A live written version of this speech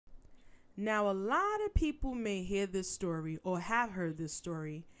Now, a lot of people may hear this story or have heard this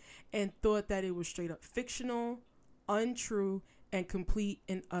story and thought that it was straight up fictional, untrue, and complete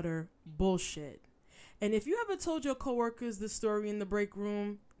and utter bullshit. And if you ever told your coworkers this story in the break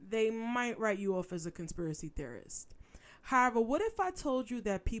room, they might write you off as a conspiracy theorist. However, what if I told you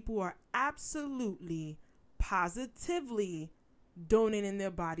that people are absolutely, positively donating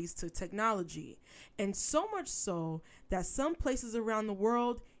their bodies to technology? And so much so that some places around the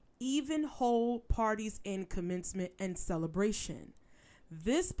world even hold parties in commencement and celebration.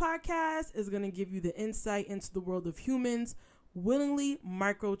 This podcast is going to give you the insight into the world of humans willingly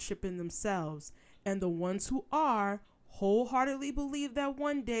microchipping themselves, and the ones who are wholeheartedly believe that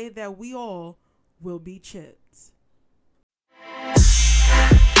one day that we all will be chipped.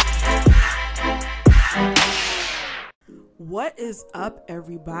 What is up,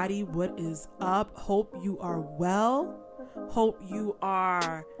 everybody? What is up? Hope you are well. Hope you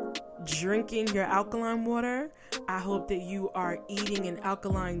are drinking your alkaline water. I hope that you are eating an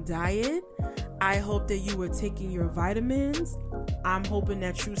alkaline diet. I hope that you are taking your vitamins. I'm hoping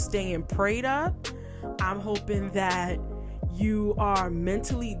that you staying prayed up. I'm hoping that you are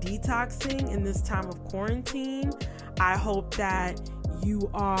mentally detoxing in this time of quarantine. I hope that you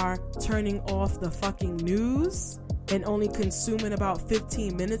are turning off the fucking news and only consuming about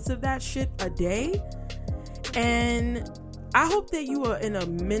 15 minutes of that shit a day. And I hope that you are in a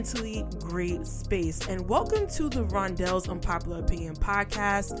mentally great space. And welcome to the Rondell's Unpopular Opinion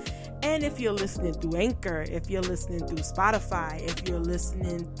podcast. And if you're listening through Anchor, if you're listening through Spotify, if you're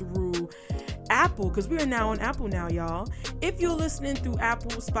listening through Apple, because we are now on Apple now, y'all. If you're listening through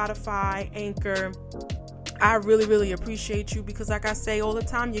Apple, Spotify, Anchor, I really appreciate you, because like I say all the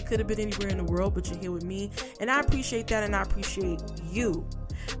time, you could have been anywhere in the world, but you're here with me. And I appreciate that, and I appreciate you.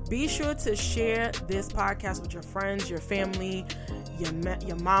 Be sure to share this podcast with your friends, your family,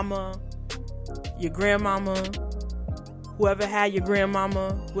 your mama, your grandmama, whoever had your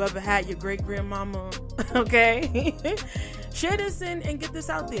grandmama, whoever had your great-grandmama, okay? Share this and get this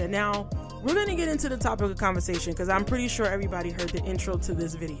out there. Now, we're going to get into the topic of conversation, because I'm pretty sure everybody heard the intro to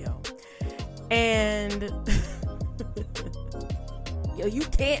this video. And yo, you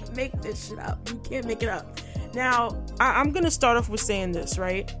can't make this shit up. You can't make it up. Now, I'm going to start off with saying this,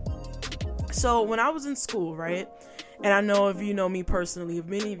 right? So when I was in school, right? And I know if you know me personally, if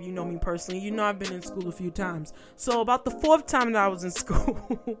many of you know me personally, you know I've been in school a few times. So about the fourth time that I was in school,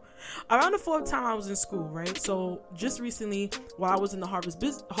 around the fourth time I was in school, right? So just recently, while I was in the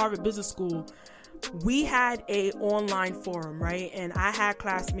Harvard Business School, we had a online forum, right? And I had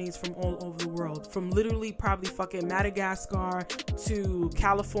classmates from all over the world, from literally probably fucking Madagascar to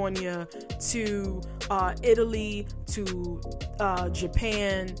California to Italy to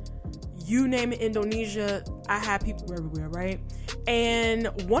Japan, you name it, Indonesia. I had people everywhere, right? And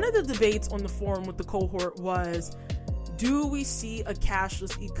one of the debates on the forum with the cohort was, do we see a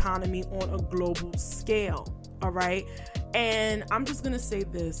cashless economy on a global scale? All right. And I'm just going to say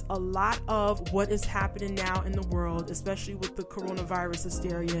this. A lot of what is happening now in the world, especially with the coronavirus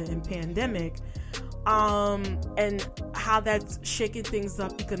hysteria and pandemic, and how that's shaking things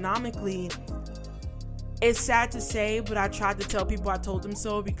up economically, it's sad to say, but I tried to tell people I told them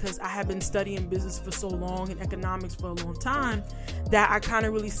so, because I have been studying business for so long and economics for a long time that I kind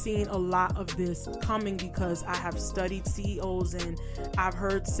of really seen a lot of this coming, because I have studied CEOs and I've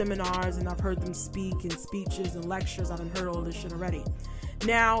heard seminars and I've heard them speak in speeches and lectures. I've heard all this shit already.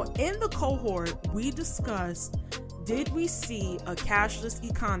 Now, in the cohort, we discussed, did we see a cashless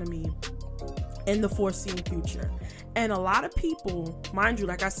economy in the foreseen future? And a lot of people, mind you,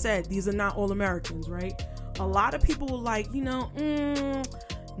 like I said, these are not all Americans, right? A lot of people were like, no,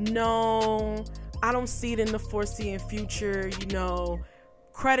 I don't see it in the foreseen future.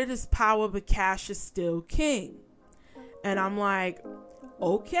 Credit is power, but cash is still king. And I'm like,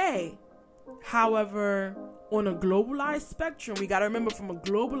 okay. However, on a globalized spectrum, we got to remember, from a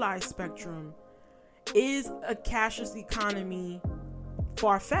globalized spectrum, is a cashless economy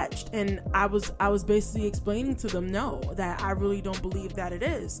far-fetched? And I was basically explaining to them, no, that I really don't believe that it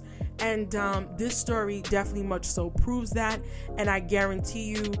is. And this story definitely much so proves that. And I guarantee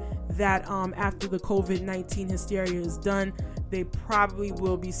you that after the COVID-19 hysteria is done, they probably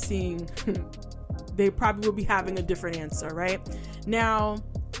will be seeing they probably will be having a different answer, right? Now,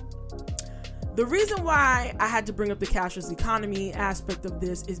 the reason why I had to bring up the cashless economy aspect of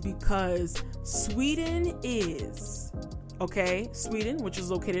this is because Sweden, which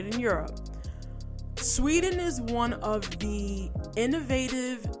is located in Europe. Sweden is one of the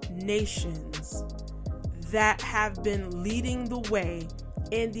innovative nations that have been leading the way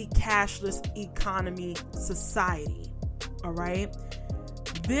in the cashless economy society. All right.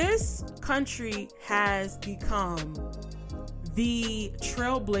 This country has become the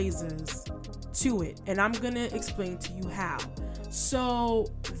trailblazers to it, and I'm gonna explain to you how. So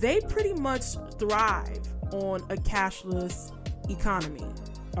they pretty much thrive on a cashless economy.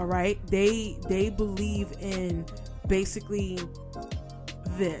 All right, they believe in basically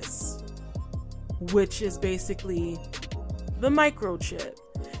this, which is basically the microchip.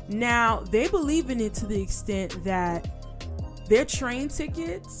 Now they believe in it to the extent that their train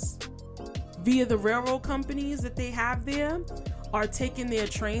tickets via the railroad companies that they have there are taking their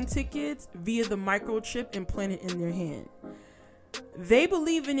train tickets via the microchip implanted in their hand. They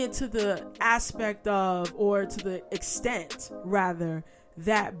believe in it to the aspect of, or to the extent rather,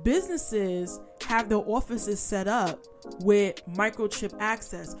 that businesses have their offices set up with microchip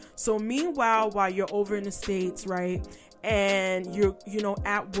access. So meanwhile, while you're over in the States, right, and you're,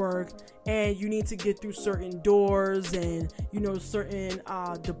 at work, and you need to get through certain doors and, certain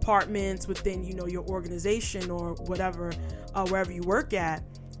departments within, your organization or whatever, wherever you work at,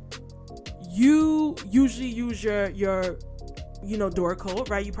 you usually use your door code,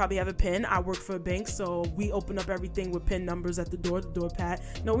 right? You probably have a PIN. I work for a bank, so we open up everything with PIN numbers at the door pad.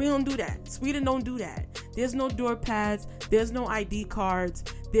 No, we don't do that. Sweden don't do that. There's no door pads. There's no ID cards.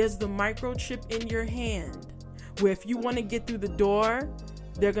 There's the microchip in your hand, where if you want to get through the door,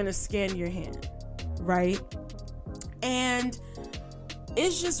 they're going to scan your hand, right? And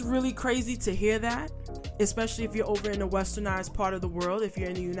it's just really crazy to hear that, especially if you're over in the westernized part of the world, if you're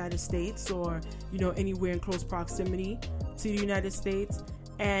in the United States or, anywhere in close proximity to the United States,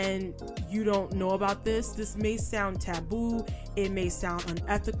 and you don't know about this. This may sound taboo, it may sound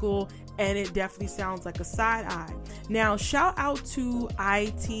unethical, and it definitely sounds like a side eye. Now, shout out to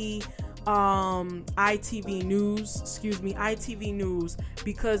ITV News,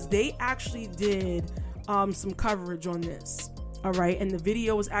 because they actually did some coverage on this. All right, and the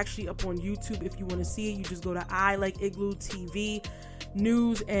video is actually up on YouTube. If you want to see it, you just go to I Like Igloo TV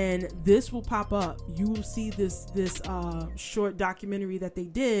News, and this will pop up. You will see this short documentary that they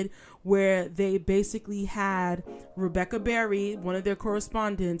did, where they basically had Rebecca Berry, one of their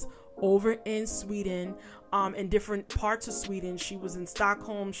correspondents, over in Sweden, in different parts of Sweden. She was in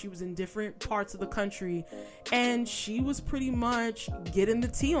Stockholm, she was in different parts of the country, and she was pretty much getting the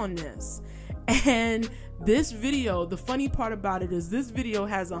tea on this. And this video, the funny part about it is this video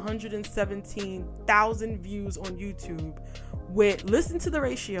has 117,000 views on YouTube with, listen to the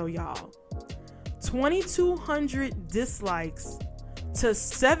ratio, y'all, 2,200 dislikes to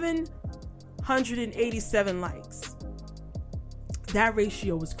 787 likes. That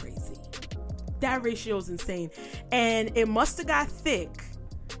ratio was crazy. That ratio is insane. And it must have got thick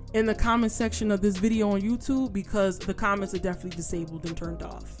in the comment section of this video on YouTube, because the comments are definitely disabled and turned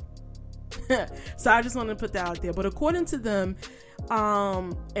off. So I just want to put that out there. But according to them,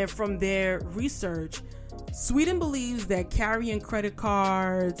 and from their research, Sweden believes that carrying credit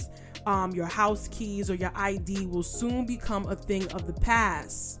cards, your house keys, or your ID will soon become a thing of the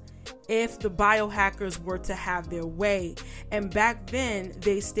past if the biohackers were to have their way. And back then,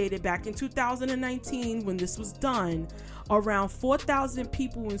 they stated back in 2019, when this was done, around 4,000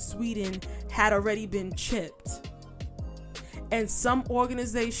 people in Sweden had already been chipped. And some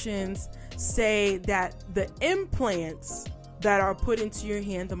organizations say that the implants that are put into your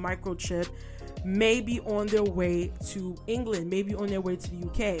hand, the microchip, may be on their way to England, maybe on their way to the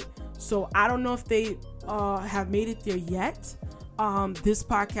UK. So I don't know if they have made it there yet. This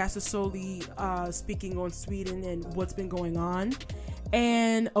podcast is solely speaking on Sweden and what's been going on.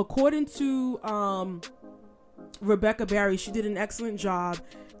 And according to Rebecca Berry, she did an excellent job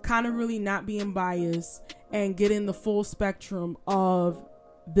kind of really not being biased and getting the full spectrum of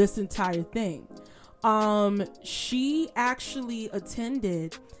this entire thing. She actually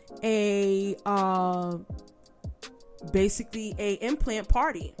attended basically a implant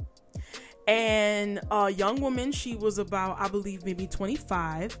party, and a young woman, she was about, I believe, maybe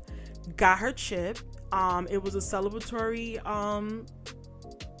 25, got her chip. It was a celebratory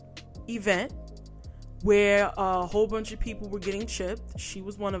event where a whole bunch of people were getting chipped. She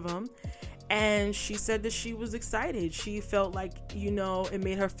was one of them. And she said that she was excited. She felt like, it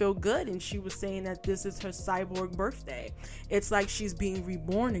made her feel good. And she was saying that this is her cyborg birthday. It's like she's being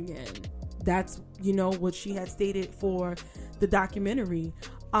reborn again. That's, what she had stated for the documentary.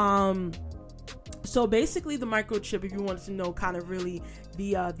 So basically the microchip, if you wanted to know kind of really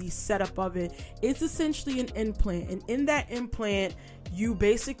the setup of it, it's essentially an implant. And in that implant, you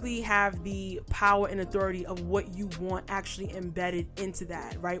basically have the power and authority of what you want actually embedded into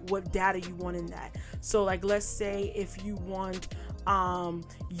that, right? What data you want in that. So like, let's say if you want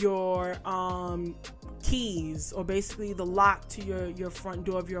your keys, or basically the lock to your front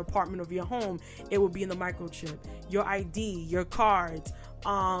door of your apartment, of your home, it will be in the microchip. Your ID, your cards,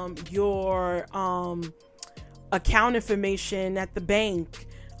 your account information at the bank,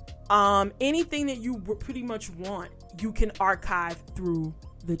 anything that you pretty much want, you can archive through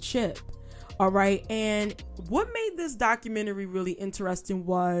the chip. All right. And what made this documentary really interesting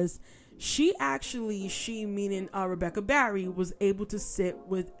was she meaning Rebecca Barry, was able to sit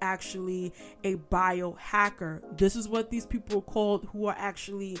with actually a biohacker. This is what these people are called, who are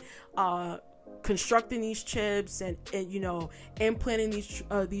actually constructing these chips and implanting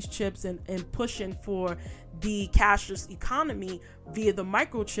these chips and pushing for the cashless economy via the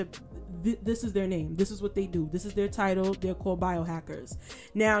microchip. This is their name. This is what they do. This is their title. They're called biohackers.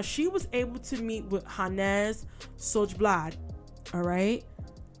 Now, she was able to meet with Hannes Sojblad. All right.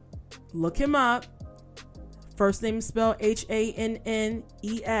 Look him up. First name is spelled Hannes.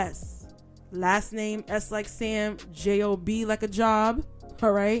 Last name S like Sam, Job like a job.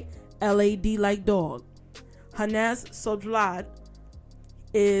 All right. LAD like dog. Hannes Sojblad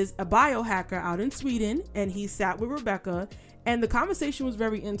is a biohacker out in Sweden, and he sat with Rebecca, and the conversation was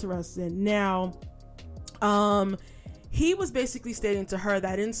very interesting. Now, he was basically stating to her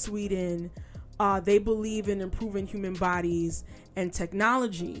that in Sweden, they believe in improving human bodies and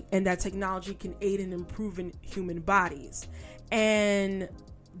technology, and that technology can aid in improving human bodies. And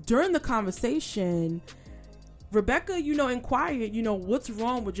during the conversation, Rebecca, inquired, what's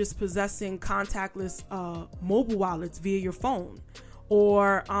wrong with just possessing contactless mobile wallets via your phone,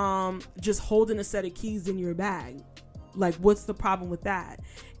 or just holding a set of keys in your bag? Like, what's the problem with that?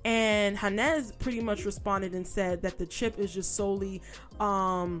 And Hannes pretty much responded and said that the chip is just solely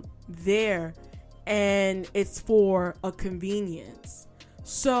there, and it's for a convenience.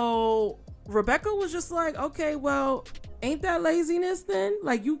 So Rebecca was just like, okay, well, ain't that laziness then?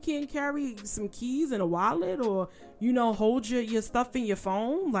 Like, you can't carry some keys in a wallet, or hold your stuff in your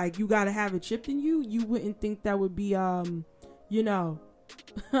phone. Like, you gotta have it chipped in you. You wouldn't think that would be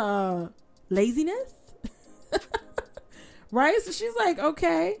laziness? Right? So she's like,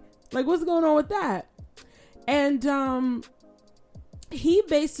 okay, like, what's going on with that? And he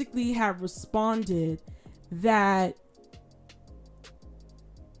basically had responded that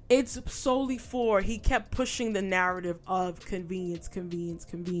it's solely he kept pushing the narrative of convenience,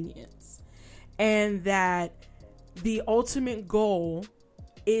 and that the ultimate goal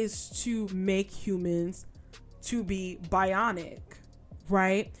is to make humans to be bionic,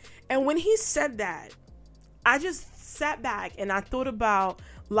 right? And when he said that, I just sat back and I thought about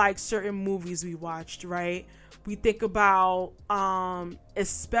like certain movies we watched, right? We think about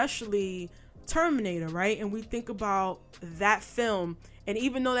especially Terminator, right? And we think about that film, and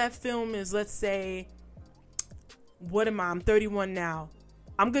even though that film is, let's say, I'm 31 now,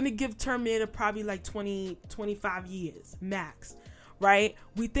 I'm gonna give Terminator probably like 25 years max, right?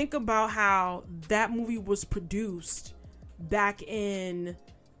 We think about how that movie was produced back in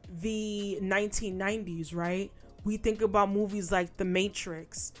the 1990s, right? We think about movies like The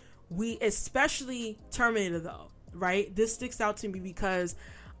Matrix. Especially Terminator though, right? This sticks out to me because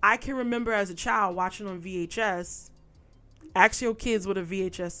I can remember as a child watching on VHS. Ask your kids what a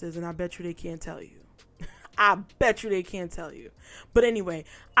VHS is, and I bet you they can't tell you. But anyway,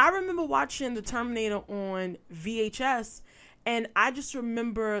 I remember watching the Terminator on VHS, and I just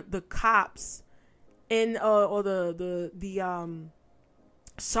remember the cops or the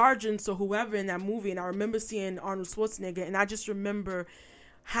sergeants or whoever in that movie, and I remember seeing Arnold Schwarzenegger, and I just remember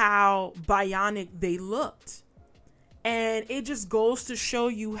how bionic they looked. And it just goes to show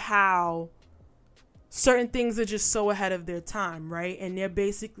you how certain things are just so ahead of their time, right? And they're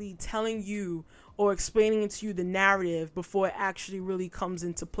basically telling you or explaining to you the narrative before it actually really comes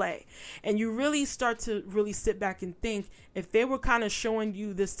into play. And you really start to really sit back and think, if they were kind of showing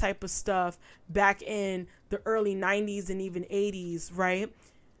you this type of stuff back in the early 90s and even 80s, right?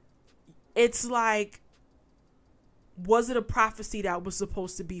 It's like, was it a prophecy that was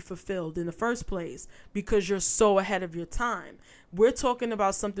supposed to be fulfilled in the first place? Because you're so ahead of your time. We're talking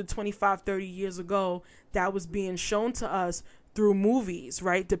about something 25, 30 years ago that was being shown to us through movies,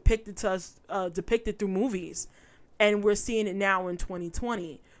 right? Depicted through movies. And we're seeing it now in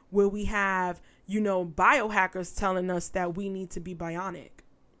 2020, where we have, biohackers telling us that we need to be bionic.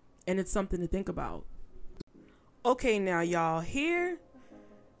 And it's something to think about. Okay, now y'all, here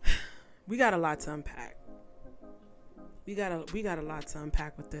we got a lot to unpack. We got a lot to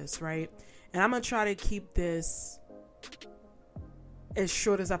unpack with this, right? And I'm going to try to keep this as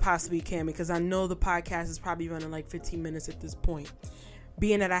short as I possibly can, because I know the podcast is probably running like 15 minutes at this point,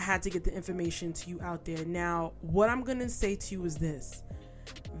 being that I had to get the information to you out there. Now, what I'm going to say to you is this.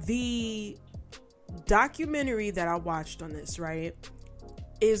 The documentary that I watched on this, right,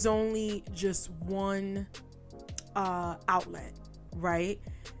 is only just one outlet, right?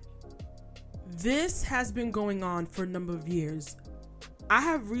 This has been going on for a number of years. I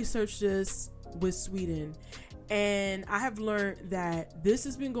have researched this with Sweden, and I have learned that this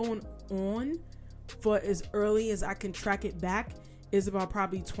has been going on for as early as I can track it back, is about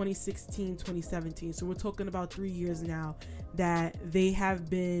probably 2016, 2017. So we're talking about 3 years now that they have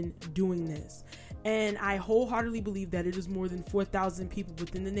been doing this. And I wholeheartedly believe that it is more than 4,000 people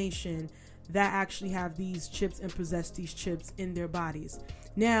within the nation that actually have these chips and possess these chips in their bodies.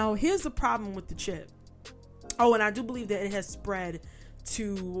 Now, here's the problem with the chip. Oh, and I do believe that it has spread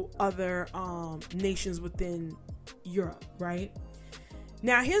to other nations within Europe, right?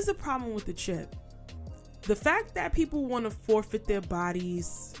 Now, here's the problem with the chip. The fact that people want to forfeit their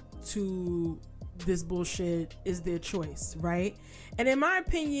bodies to this bullshit is their choice, right? And in my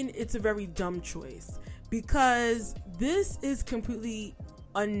opinion, it's a very dumb choice, because this is completely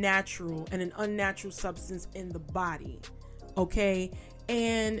unnatural and an unnatural substance in the body, okay?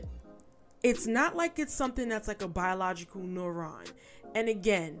 And it's not like it's something that's like a biological neuron. And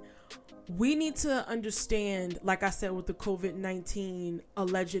again, we need to understand, like I said, with the COVID-19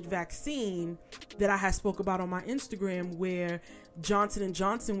 alleged vaccine that I had spoke about on my Instagram, where Johnson &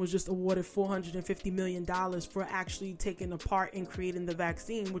 Johnson was just awarded $450 million for actually taking a part in creating the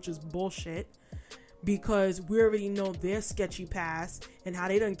vaccine, which is bullshit, because we already know their sketchy past and how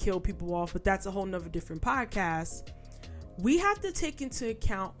they done kill people off, but that's a whole nother different podcast. We have to take into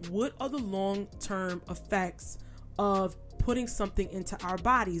account what are the long-term effects of putting something into our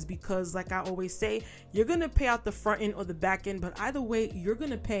bodies, because like I always say, you're going to pay out the front end or the back end, but either way, you're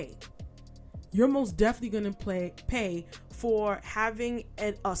going to pay. You're most definitely going to pay for having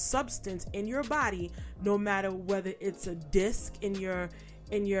a substance in your body, no matter whether it's a disc in your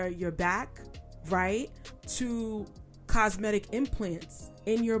back, right, to cosmetic implants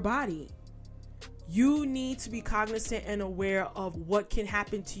in your body. You need to be cognizant and aware of what can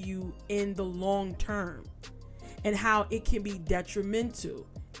happen to you in the long term and how it can be detrimental.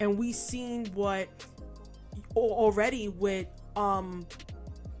 And we've seen what already with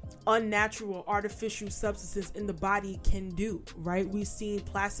unnatural artificial substances in the body can do, right? We've seen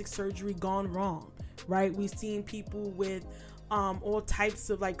plastic surgery gone wrong, right? We've seen people with all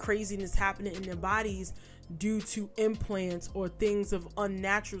types of like craziness happening in their bodies due to implants or things of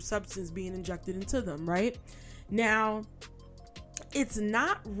unnatural substance being injected into them, right? Now, it's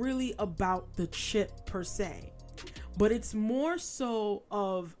not really about the chip per se, but it's more so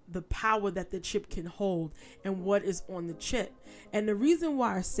of the power that the chip can hold and what is on the chip. And the reason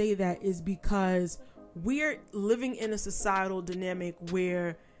why I say that is because we're living in a societal dynamic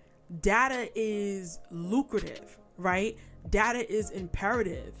where data is lucrative, right? Data is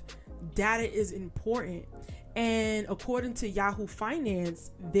imperative. Data is important. And according to Yahoo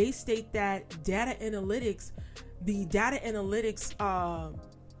Finance, they state that the data analytics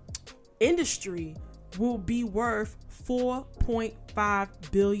industry will be worth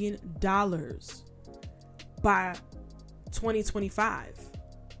 $4.5 billion by 2025.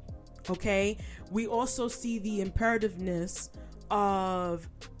 Okay, we also see the imperativeness of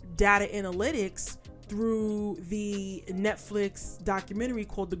data analytics through the Netflix documentary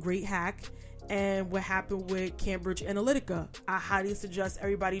called The Great Hack and what happened with Cambridge Analytica. I highly suggest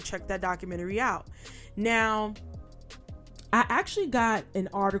everybody check that documentary out. Now, I actually got an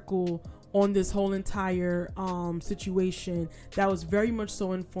article on this whole entire situation that was very much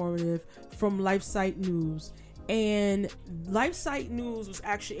so informative from LifeSite News. And LifeSite News was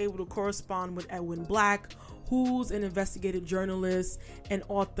actually able to correspond with Edwin Black, who's an investigative journalist and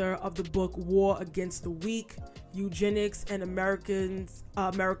author of the book War Against the Weak, Eugenics and America's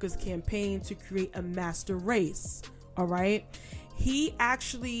Campaign to Create a Master Race. All right. He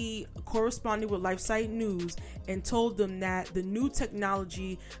actually corresponded with LifeSite News and told them that the new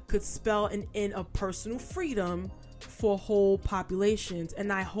technology could spell an end of personal freedom for whole populations.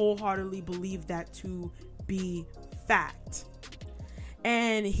 And I wholeheartedly believe that to be fact.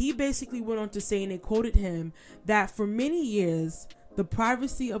 And he basically went on to say, and they quoted him, that for many years, the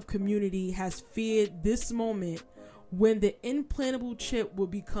privacy of community has feared this moment when the implantable chip will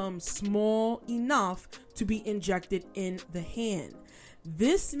become small enough to be injected in the hand.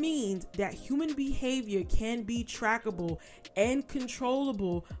 This means that human behavior can be trackable and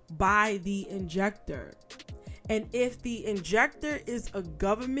controllable by the injector. And if the injector is a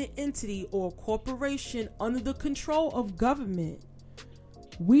government entity or corporation under the control of government,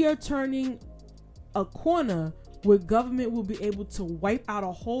 we are turning a corner where government will be able to wipe out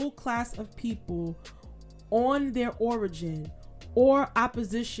a whole class of people on their origin or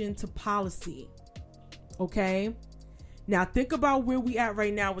opposition to policy. Okay? Now think about where we at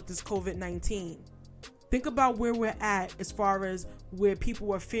right now with this COVID-19. Think about where we're at as far as where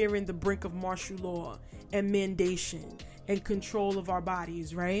people are fearing the brink of martial law and mandation and control of our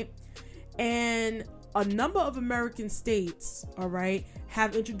bodies, right? And a number of American states, all right,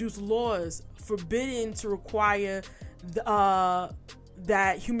 have introduced laws forbidding to require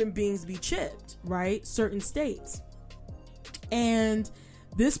that human beings be chipped, right? Certain states. And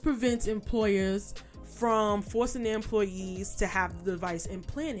this prevents employers from forcing their employees to have the device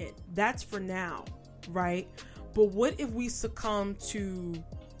implanted. That's for now, right? But what if we succumb to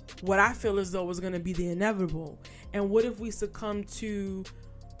what I feel as though is going to be the inevitable? And what if we succumb to,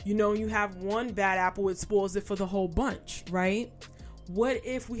 you have one bad apple, it spoils it for the whole bunch, right? What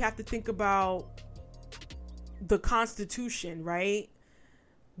if we have to think about the Constitution, right?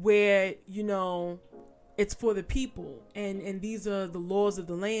 Where, it's for the people and these are the laws of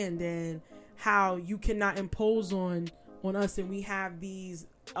the land, and how you cannot impose on us, and we have these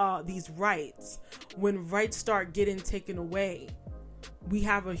rights. When rights start getting taken away, we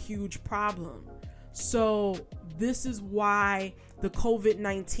have a huge problem. So this is why the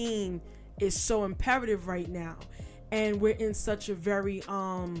COVID-19 is so imperative right now, and we're in such a very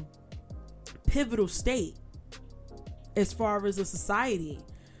pivotal state as far as a society,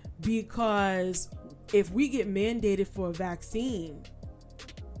 because if we get mandated for a vaccine,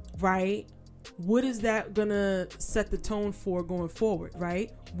 right, what is that gonna set the tone for going forward,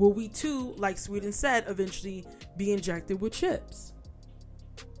 right? Will we too, like Sweden said, eventually be injected with chips?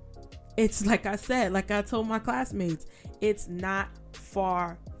 It's like I said, like I told my classmates, it's not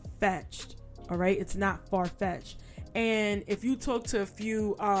far-fetched, all right? It's not far-fetched. And if you talk to a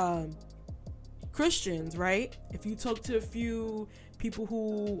few Christians, right? If you talk to a few people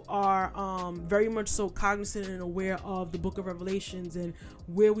who are very much so cognizant and aware of the book of Revelations and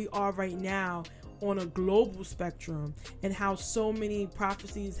where we are right now on a global spectrum, and how so many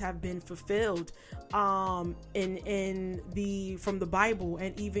prophecies have been fulfilled from the Bible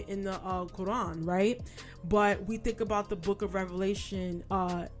and even in the Quran, right? But we think about the book of Revelation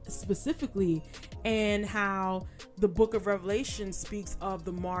specifically, and how the book of Revelation speaks of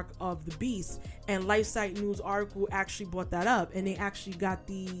the mark of the beast, and LifeSite News article actually brought that up, and they actually got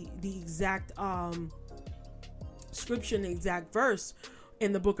the exact scripture and the exact verse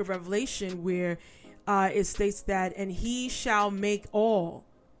in the book of Revelation, where it states that, and he shall make all,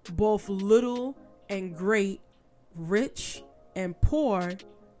 both little and great, rich and poor,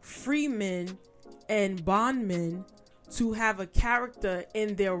 freemen and bondmen, to have a character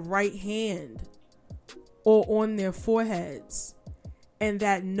in their right hand or on their foreheads, and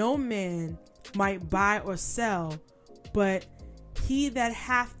that no man might buy or sell, but he that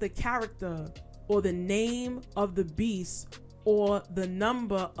hath the character or the name of the beast or the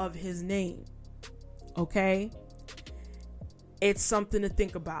number of his name. Okay? It's something to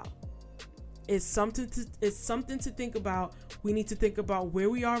think about. It's something to think about. We need to think about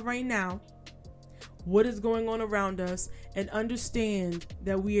where we are right now, what is going on around us, and understand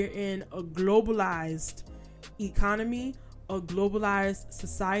that we are in a globalized economy, a globalized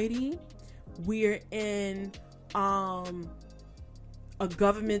society. We are in a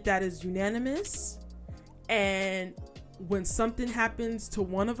government that is unanimous, and when something happens to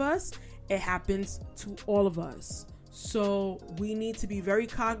one of us, it happens to all of us. So we need to be very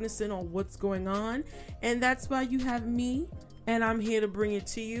cognizant on what's going on, and that's why you have me, and I'm here to bring it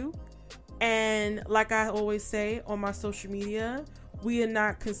to you. And like I always say on my social media, we are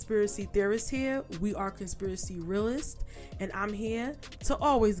not conspiracy theorists here. We are conspiracy realists, and I'm here to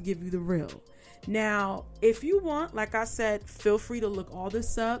always give you the real. Now, if you want, like I said, feel free to look all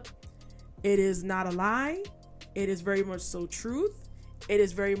this up. It is not a lie. It is very much so truth. It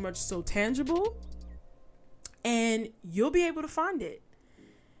is very much so tangible, and you'll be able to find it.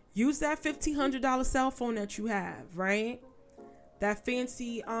 Use that $1,500 cell phone that you have, right? That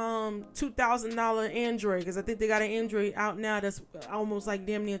fancy $2,000 Android, because I think they got an Android out now that's almost like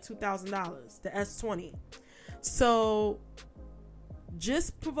damn near $2,000, the S20. So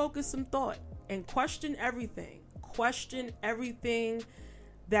just provoking some thought and question everything. Question everything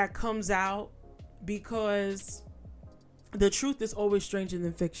that comes out, because the truth is always stranger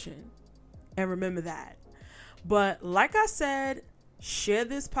than fiction. And remember that. But like I said, share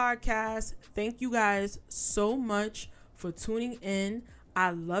this podcast. Thank you guys so much for tuning in.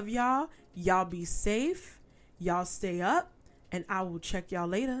 I love y'all. Y'all be safe. Y'all stay up. And I will check y'all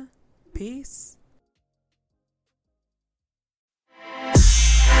later. Peace.